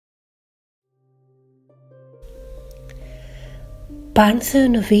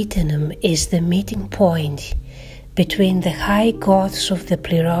Pantheon of Aeternam is the meeting point between the high gods of the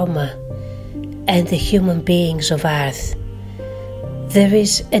Pleroma and the human beings of Earth. There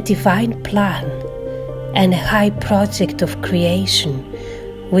is a divine plan and a high project of creation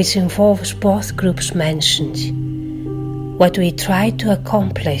which involves both groups mentioned. What we try to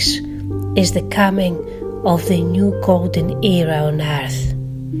accomplish is the coming of the new golden era on Earth.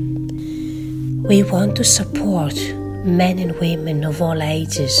 We want to support men and women of all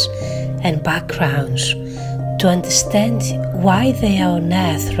ages and backgrounds to understand why they are on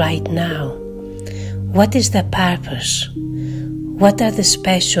Earth right now. What is their purpose? What are the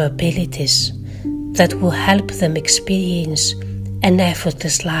special abilities that will help them experience an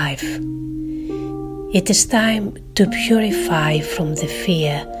effortless life? It is time to purify from the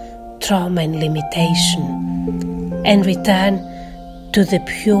fear, trauma and limitation and return to the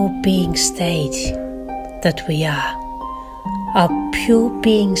pure being state that we are. Our pure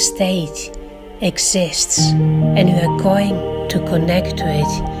being state exists and we are going to connect to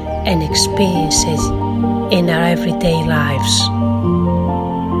it and experience it in our everyday lives.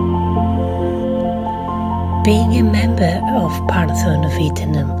 Being a member of Pantheon of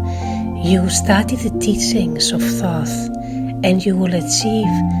Aeternam, you will study the teachings of Thoth and you will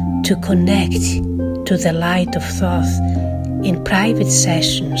achieve to connect to the light of Thoth in private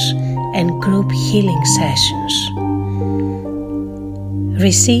sessions and group healing sessions.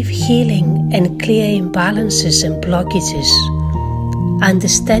 Receive healing and clear imbalances and blockages.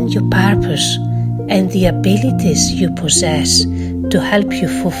 Understand your purpose and the abilities you possess to help you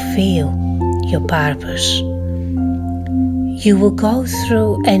fulfill your purpose. You will go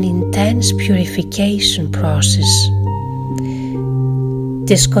through an intense purification process.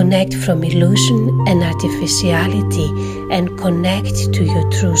 Disconnect from illusion and artificiality and connect to your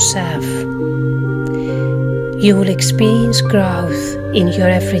true self. You will experience growth in your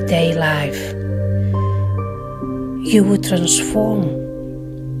everyday life. You will transform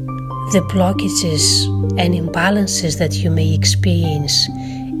the blockages and imbalances that you may experience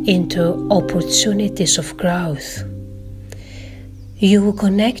into opportunities of growth. You will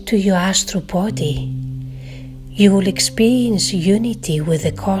connect to your astral body. You will experience unity with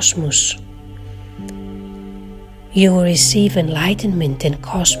the cosmos. You will receive enlightenment and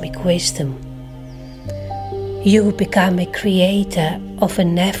cosmic wisdom. You will become a creator of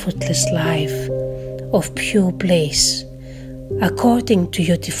an effortless life of pure bliss, according to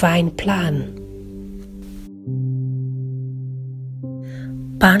your divine plan.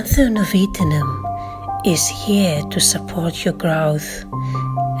 Pantheon of Aeternam is here to support your growth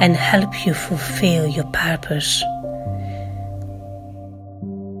and help you fulfill your purpose.